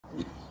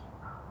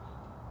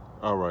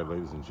All right,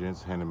 ladies and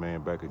gents,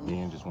 Handyman back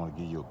again. Just want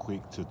to give you a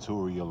quick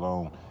tutorial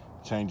on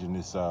changing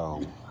this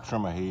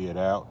trimmer head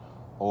out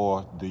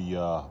or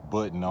the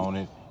button on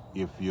it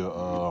if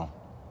you're,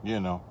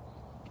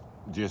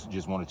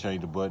 just want to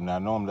change the button. Now,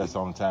 normally that's the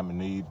only time you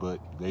need, but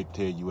they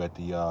tell you at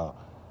the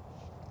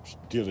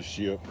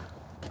dealership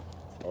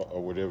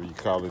or whatever you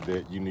call it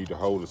that you need the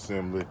whole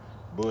assembly,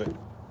 but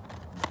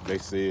they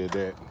said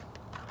that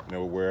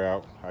never wear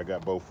out. I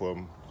got both of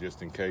them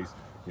just in case,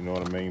 you know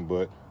what I mean?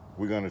 But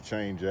we're gonna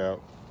change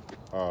out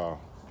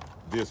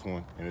this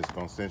one, and it's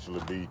gonna essentially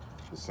be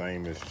the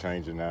same as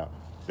changing out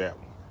that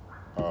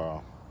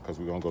one, because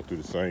we're gonna go through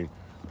the same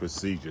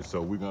procedure.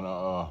 So we're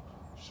gonna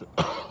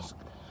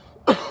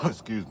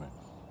excuse me,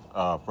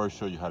 first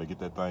show you how to get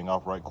that thing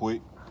off right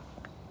quick.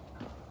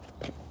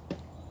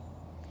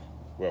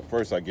 Well,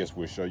 first I guess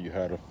we'll show you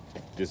how to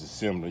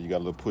disassemble it. You got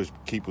little push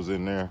keepers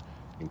in there.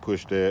 You can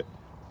push that,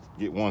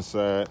 get one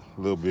side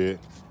a little bit,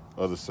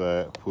 other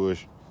side,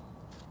 push.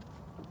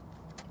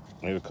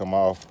 It'll come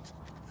off.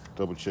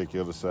 Double check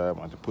the other side.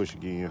 Might have to push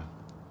again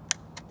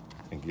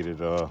and get it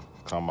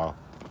come off.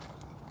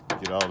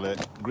 Get all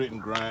that grit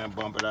and grind,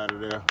 bump it out of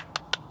there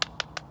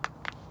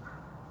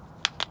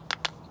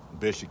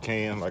best you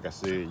can. Like I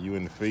said, you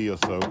in the field,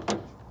 so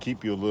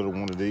keep your little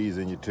one of these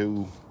in your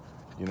tool,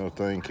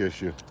 thing, in case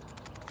you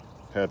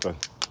have to.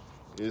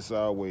 It's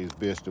always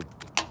best to.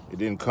 It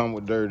didn't come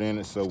with dirt in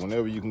it, so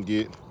whenever you can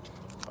get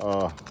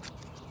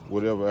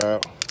whatever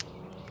out.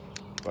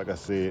 Like I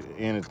said,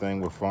 anything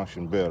will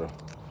function better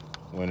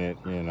when it,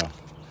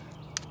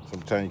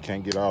 sometimes you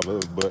can't get all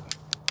of it, but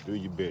do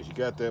your best. You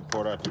got that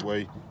part out the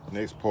way.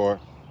 Next part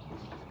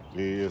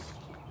is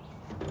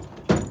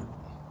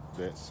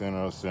that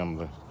center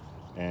assembly,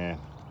 and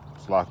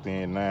it's locked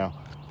in now.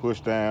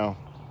 Push down,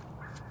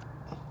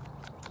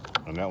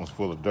 and that one's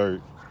full of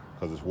dirt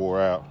because it's wore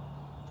out.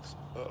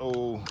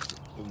 Oh,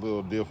 a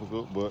little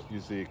difficult, but you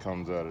see it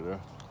comes out of there.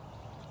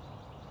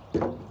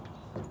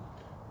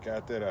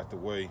 Got that out the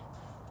way.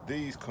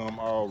 These come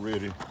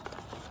already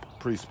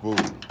pre-spooled.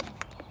 That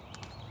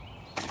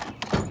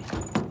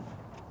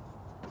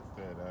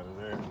out of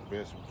there the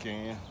best we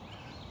can.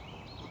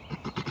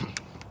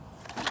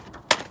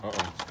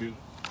 Excuse me.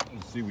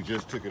 You see, we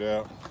just took it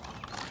out.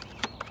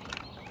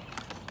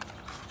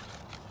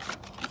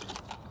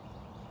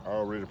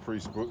 Already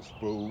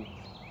pre-spooled.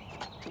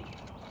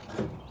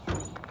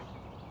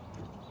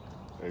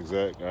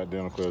 Exact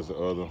identical as the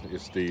other.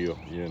 It's still,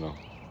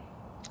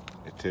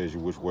 It tells you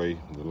which way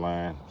the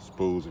line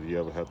spools if you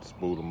ever have to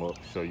spool them up.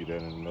 Show you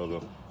that in another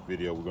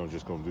video. We're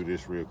just gonna do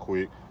this real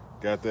quick.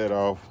 Got that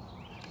off.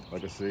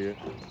 Like I said,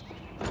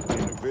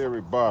 in the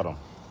very bottom,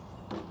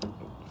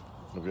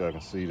 if y'all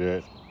can see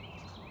that,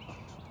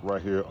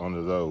 right here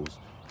under those,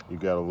 you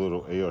got a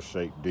little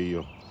L-shaped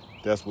deal.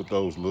 That's what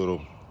those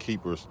little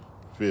keepers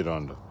fit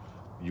under.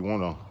 You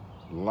wanna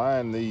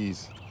line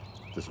this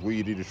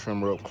weed eater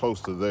trimmer up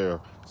close to there,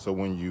 so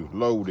when you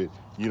load it,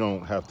 you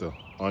don't have to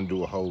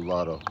undo a whole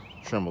lot of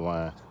trimmer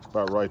line.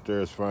 About right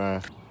there is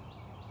fine.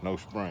 No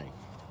spring.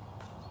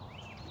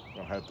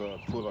 Don't have to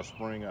pull a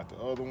spring out the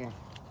other one.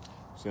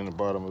 It's in the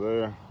bottom of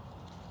there.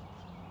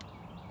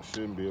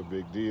 Shouldn't be a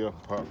big deal.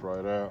 Pops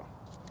right out.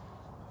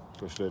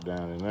 Push that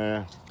down in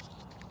there.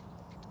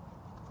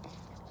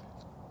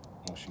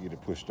 Once you get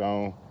it pushed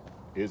on,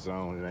 it's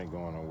on. It ain't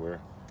going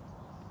nowhere.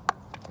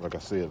 Like I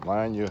said,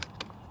 line your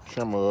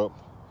trimmer up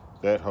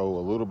that hole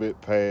a little bit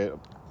pad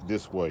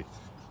this way.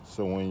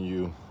 So when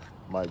you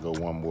might go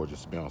one more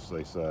just to be on the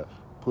safe side.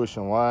 Push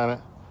and line it,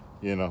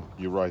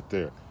 you're right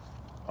there.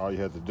 All you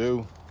have to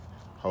do,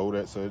 hold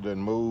that so it doesn't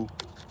move,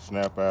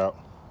 snap out,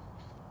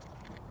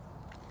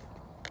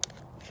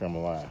 trimmer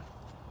line.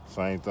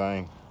 Same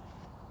thing,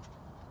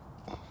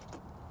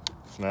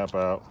 snap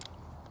out,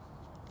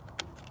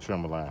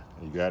 trimmer line.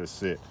 You got it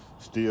set.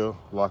 Still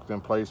locked in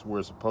place where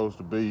it's supposed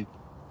to be.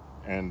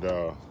 And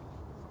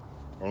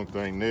only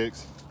thing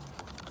next,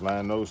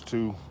 line those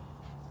two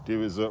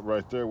divots up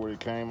right there where it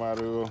came out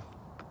of.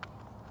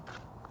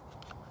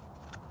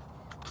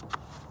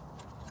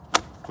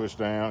 Push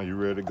down, you're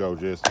ready to go.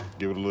 Just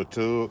give it a little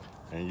tug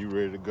and you're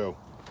ready to go.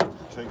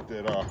 Take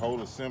that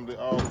whole assembly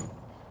off,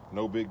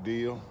 no big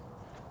deal.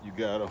 You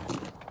got a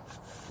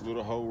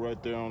little hole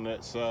right there on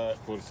that side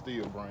for the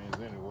steel brains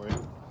anyway.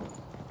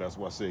 That's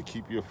why I said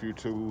keep your few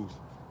tools,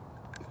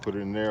 put it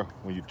in there.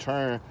 When you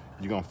turn,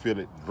 you're gonna feel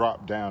it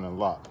drop down and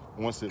lock.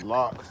 Once it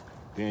locks,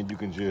 then you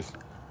can just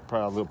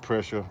apply a little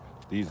pressure.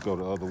 These go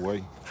the other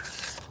way.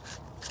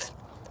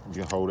 You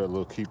can hold that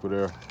little keeper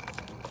there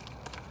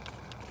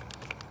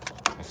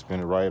and spin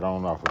it right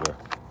on off of there.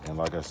 And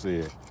like I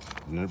said,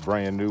 the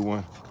brand new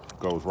one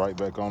goes right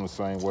back on the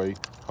same way.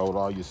 Hold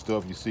all your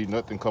stuff. You see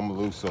nothing coming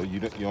loose, so you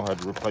don't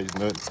have to replace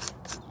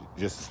nothing.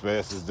 Just as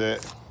fast as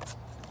that.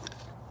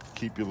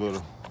 Keep your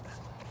little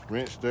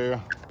wrench there,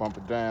 bump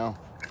it down,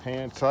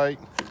 hand tight.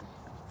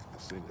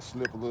 See it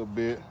slip a little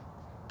bit.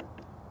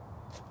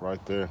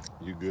 Right there,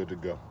 you good to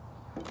go.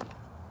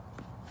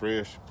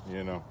 Fresh,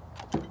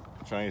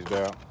 changed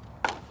out,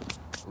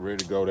 ready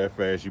to go. That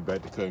fast, you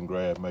back to cut and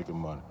grab, making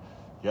money.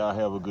 Y'all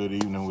have a good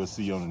evening. We'll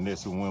see you on the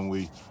next one when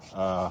we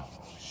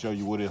show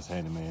you what else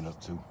Handyman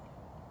up to.